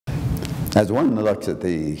As one looks at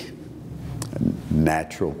the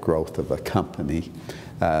natural growth of a company,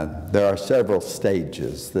 there are several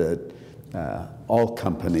stages that all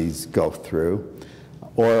companies go through,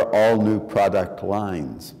 or all new product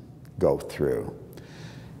lines go through.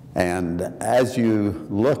 And as you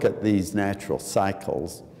look at these natural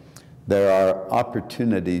cycles, there are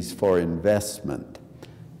opportunities for investment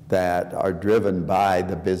that are driven by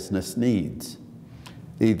the business needs,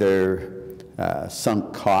 either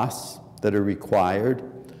sunk costs that are required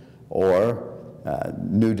or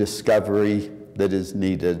new discovery that is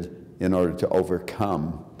needed in order to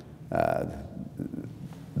overcome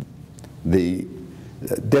the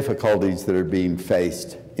difficulties that are being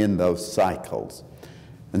faced in those cycles.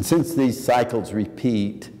 And since these cycles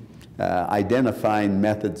repeat, identifying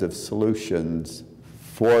methods of solutions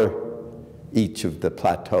for each of the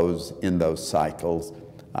plateaus in those cycles,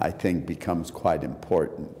 I think, becomes quite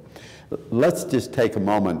important. Let's just take a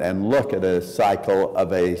moment and look at a cycle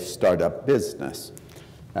of a startup business.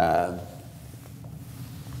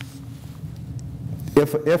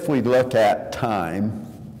 If we look at time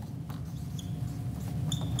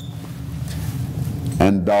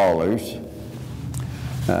and dollars,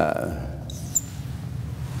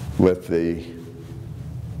 with the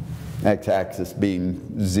x-axis being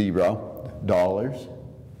 $0,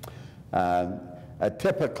 a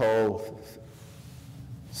typical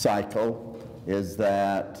cycle is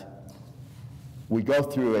that we go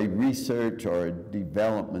through a research or a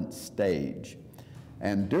development stage,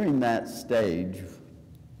 and during that stage,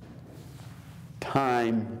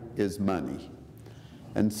 time is money.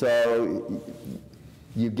 And so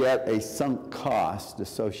you get a sunk cost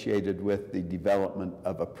associated with the development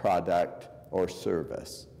of a product or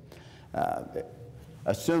service.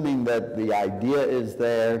 Assuming that the idea is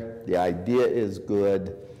there, the idea is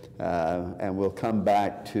good, and we'll come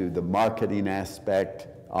back to the marketing aspect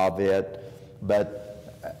of it,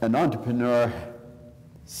 but an entrepreneur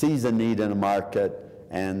sees a need in a market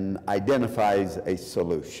and identifies a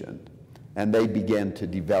solution, and they begin to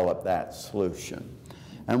develop that solution.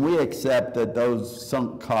 And we accept that those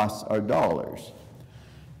sunk costs are dollars.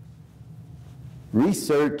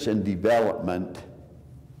 Research and development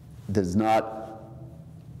does not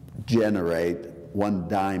generate one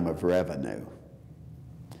dime of revenue.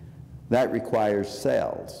 That requires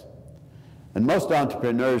sales. And most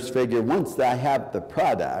entrepreneurs figure, once I have the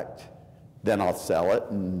product, then I'll sell it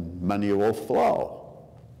and money will flow.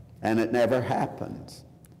 And it never happens.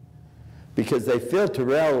 Because they fail to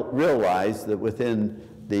realize that within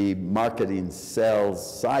the marketing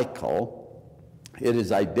sales cycle, it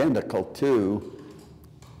is identical to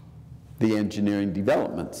the engineering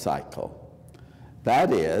development cycle.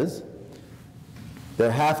 That is,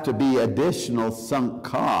 there have to be additional sunk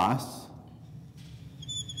costs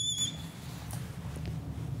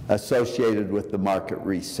associated with the market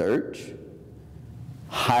research,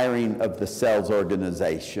 hiring of the sales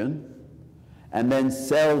organization, and then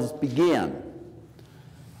sales begin.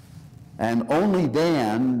 And only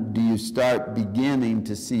then do you start beginning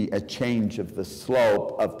to see a change of the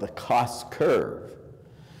slope of the cost curve.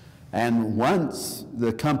 And once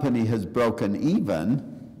the company has broken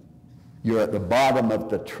even, you're at the bottom of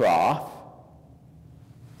the trough,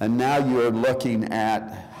 and now you're looking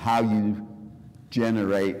at how you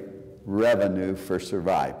generate revenue for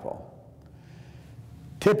survival.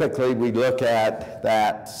 Typically, we look at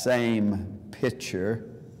that same picture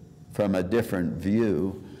from a different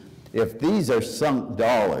view. If these are sunk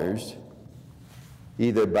dollars,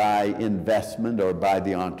 either by investment or by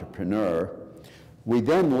the entrepreneur, we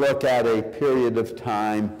then look at a period of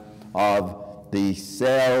time of the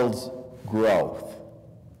sales growth.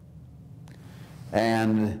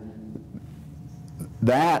 And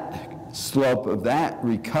that slope of that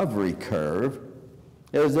recovery curve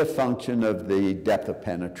is a function of the depth of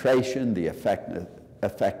penetration, the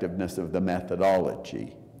effectiveness of the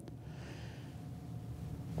methodology.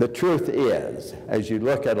 The truth is, as you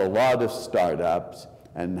look at a lot of startups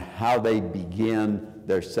and how they begin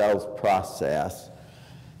their sales process,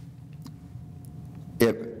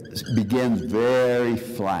 it begins very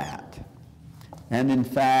flat. And in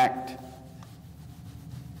fact,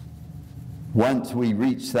 once we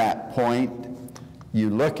reach that point, you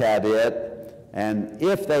look at it, and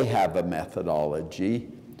if they have a methodology,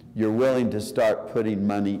 you're willing to start putting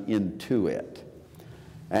money into it,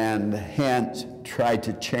 and hence try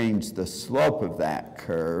to change the slope of that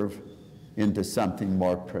curve into something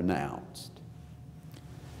more pronounced.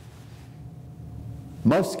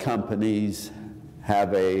 Most companies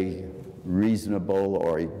have a reasonable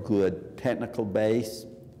or a good technical base,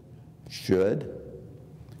 should.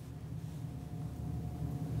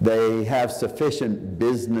 They have sufficient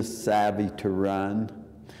business savvy to run,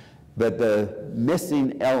 but the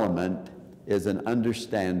missing element is an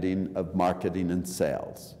understanding of marketing and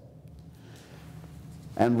sales.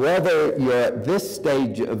 And whether you're at this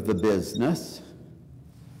stage of the business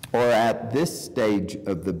or at this stage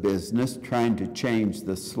of the business trying to change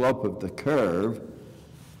the slope of the curve,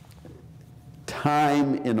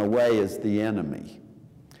 time in a way is the enemy.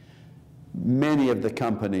 Many of the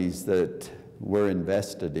companies that we're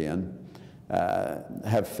invested in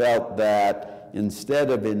have felt that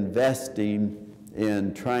instead of investing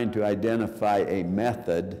in trying to identify a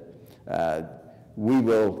method, we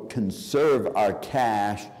will conserve our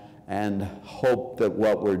cash and hope that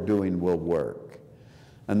what we're doing will work.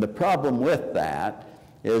 And the problem with that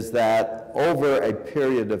is that over a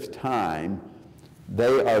period of time,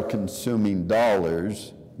 they are consuming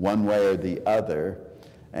dollars one way or the other,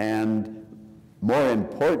 and more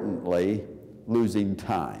importantly, losing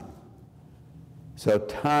time. So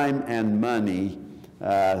time and money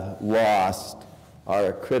lost are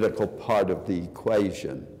a critical part of the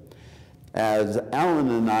equation. As Alan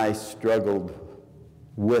and I struggled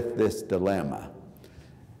with this dilemma,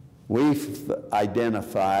 we've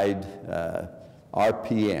identified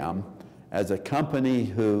RPM as a company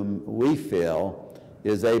whom we feel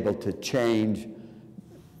is able to change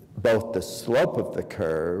both the slope of the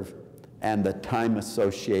curve and the time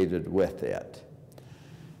associated with it.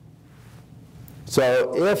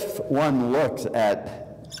 So if one looks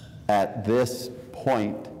at this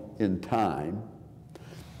point in time,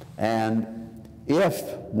 and if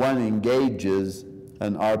one engages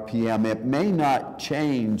an RPM, it may not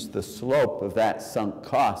change the slope of that sunk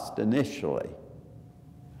cost initially.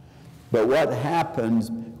 But what happens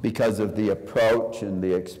because of the approach and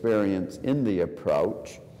the experience in the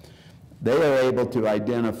approach, they are able to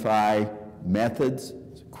identify methods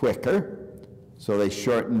quicker, so they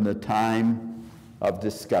shorten the time of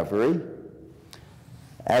discovery,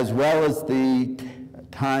 as well as the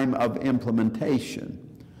time of implementation.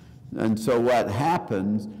 And so what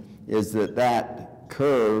happens is that that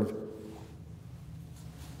curve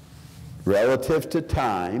relative to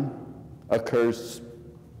time occurs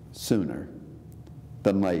sooner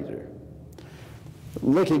than later.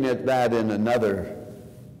 Looking at that in another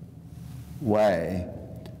way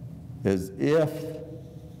is if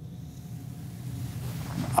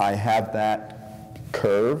I have that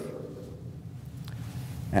curve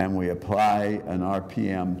and we apply an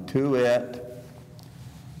RPM to it,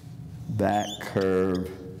 that curve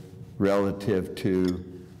relative to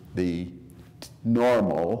the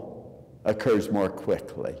normal occurs more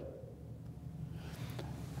quickly.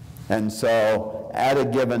 And so at a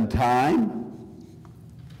given time,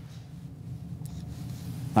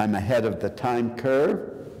 I'm ahead of the time curve,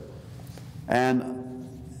 and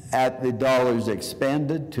at the dollars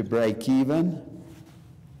expended to break even,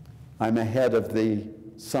 I'm ahead of the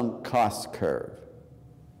sunk cost curve.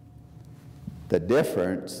 The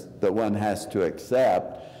difference that one has to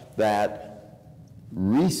accept that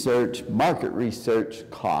research, market research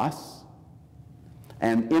costs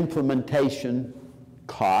and implementation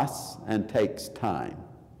costs and takes time.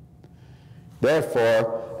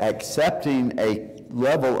 Therefore, accepting a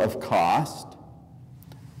level of cost,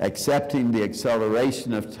 accepting the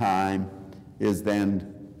acceleration of time is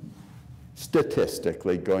then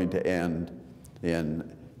statistically going to end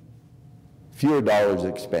in fewer dollars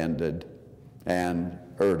expended and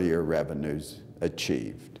earlier revenues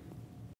achieved.